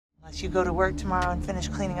Unless you go to work tomorrow and finish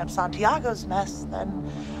cleaning up Santiago's mess, then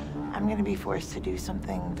I'm gonna be forced to do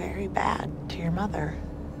something very bad to your mother.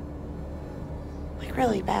 Like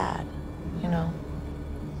really bad, you know?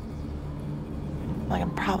 Like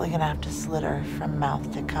I'm probably gonna have to slit her from mouth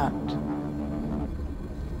to cunt.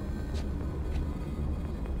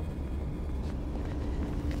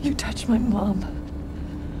 You touch my mom,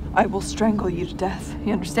 I will strangle you to death.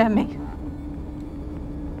 You understand me?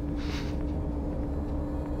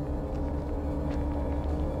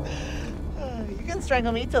 You can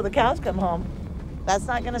strangle me till the cows come home. That's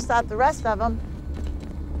not gonna stop the rest of them.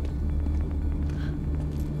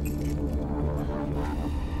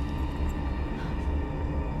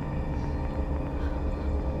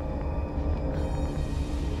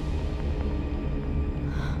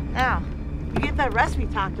 Now, you get that rest we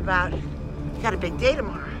talked about. You got a big day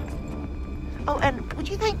tomorrow. Oh, and would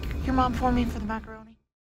you thank your mom for me for the macaroni?